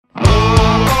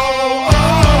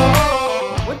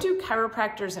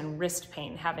chiropractors and wrist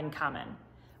pain have in common?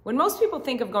 When most people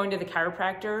think of going to the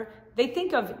chiropractor, they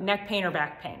think of neck pain or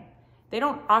back pain. They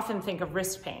don't often think of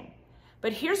wrist pain.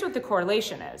 But here's what the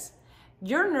correlation is.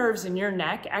 Your nerves in your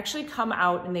neck actually come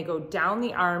out and they go down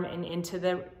the arm and into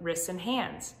the wrists and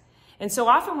hands. And so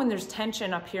often when there's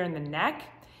tension up here in the neck,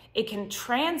 it can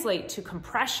translate to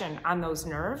compression on those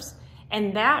nerves,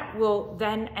 and that will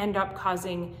then end up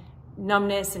causing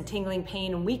numbness and tingling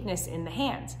pain and weakness in the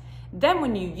hands. Then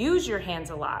when you use your hands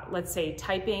a lot, let's say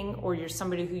typing, or you're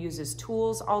somebody who uses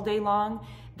tools all day long,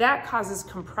 that causes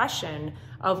compression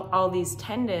of all these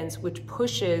tendons, which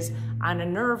pushes on a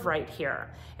nerve right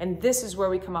here. And this is where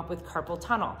we come up with carpal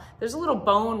tunnel. There's a little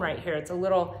bone right here. It's a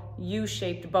little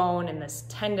U-shaped bone, and this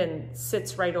tendon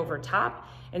sits right over top.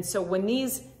 And so when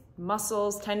these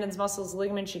muscles, tendons, muscles,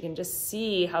 ligaments, you can just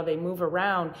see how they move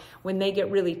around. When they get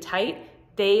really tight,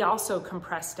 they also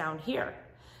compress down here.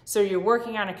 So you're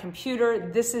working on a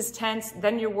computer, this is tense,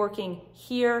 then you're working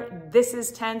here, this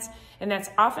is tense, and that's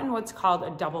often what's called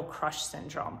a double crush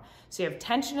syndrome. So you have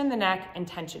tension in the neck and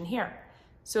tension here.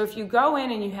 So if you go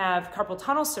in and you have carpal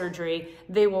tunnel surgery,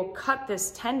 they will cut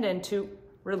this tendon to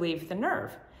relieve the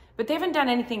nerve. But they haven't done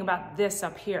anything about this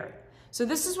up here. So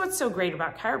this is what's so great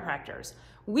about chiropractors.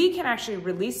 We can actually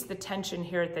release the tension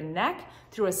here at the neck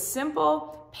through a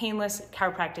simple, painless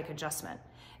chiropractic adjustment.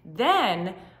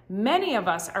 Then, many of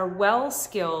us are well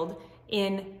skilled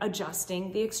in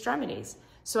adjusting the extremities.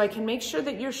 So I can make sure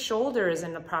that your shoulder is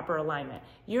in the proper alignment,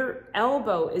 your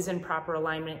elbow is in proper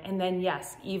alignment, and then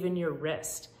yes, even your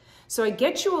wrist. So I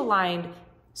get you aligned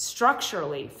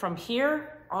structurally from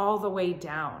here all the way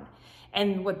down.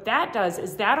 And what that does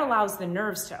is that allows the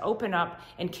nerves to open up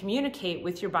and communicate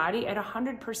with your body at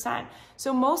 100%.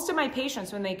 So most of my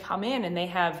patients, when they come in and they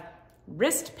have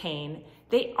wrist pain,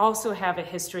 they also have a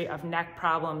history of neck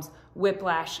problems,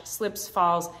 whiplash, slips,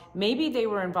 falls. Maybe they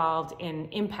were involved in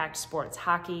impact sports,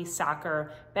 hockey,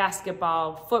 soccer,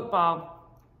 basketball, football,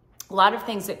 a lot of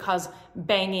things that cause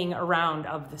banging around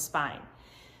of the spine.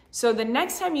 So the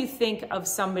next time you think of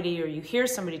somebody or you hear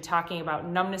somebody talking about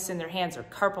numbness in their hands or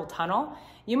carpal tunnel,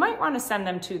 you might want to send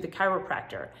them to the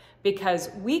chiropractor, because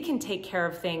we can take care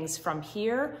of things from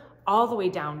here all the way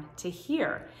down to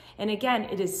here. And again,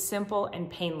 it is simple and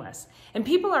painless. And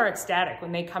people are ecstatic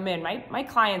when they come in. My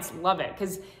clients love it,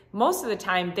 because most of the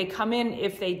time they come in,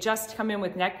 if they just come in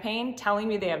with neck pain, telling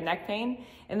me they have neck pain,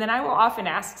 and then I will often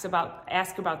ask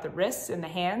about the wrists and the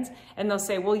hands, and they'll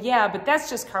say, well, yeah, but that's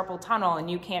just carpal tunnel and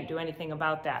you can't do anything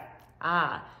about that.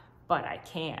 Ah, but I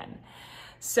can.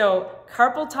 So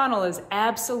carpal tunnel is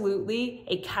absolutely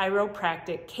a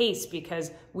chiropractic case,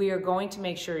 because we are going to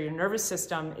make sure your nervous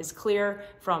system is clear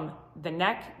from the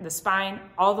neck, the spine,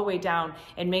 all the way down,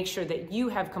 and make sure that you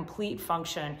have complete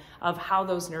function of how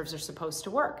those nerves are supposed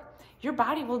to work. Your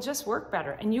body will just work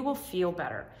better and you will feel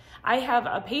better. I have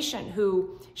a patient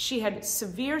who, she had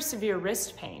severe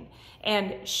wrist pain,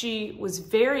 and she was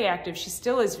very active. She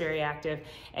still is very active.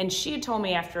 And she had told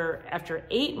me after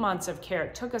 8 months of care,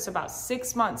 it took us about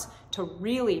 6 months to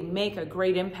really make a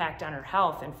great impact on her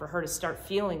health and for her to start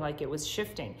feeling like it was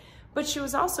shifting. But she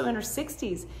was also in her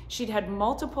 60s. She'd had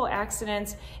multiple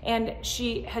accidents, and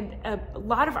she had a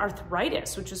lot of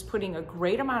arthritis, which was putting a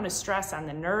great amount of stress on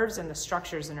the nerves and the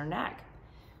structures in her neck.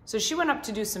 So she went up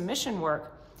to do some mission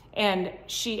work, and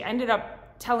she ended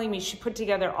up telling me she put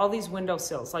together all these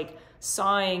windowsills, like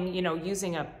sawing,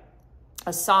 using a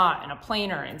saw and a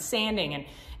planer and sanding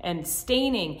and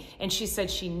staining. And she said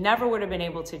she never would have been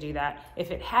able to do that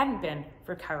if it hadn't been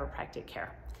for chiropractic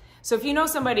care. So if you know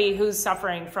somebody who's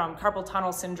suffering from carpal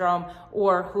tunnel syndrome,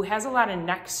 or who has a lot of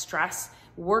neck stress,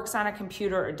 works on a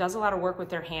computer, or does a lot of work with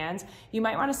their hands, you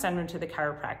might want to send them to the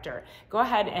chiropractor. Go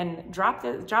ahead and drop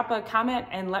a comment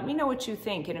and let me know what you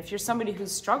think. And if you're somebody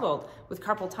who's struggled with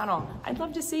carpal tunnel, I'd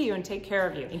love to see you and take care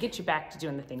of you and get you back to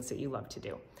doing the things that you love to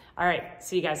do. All right,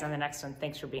 see you guys on the next one.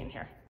 Thanks for being here.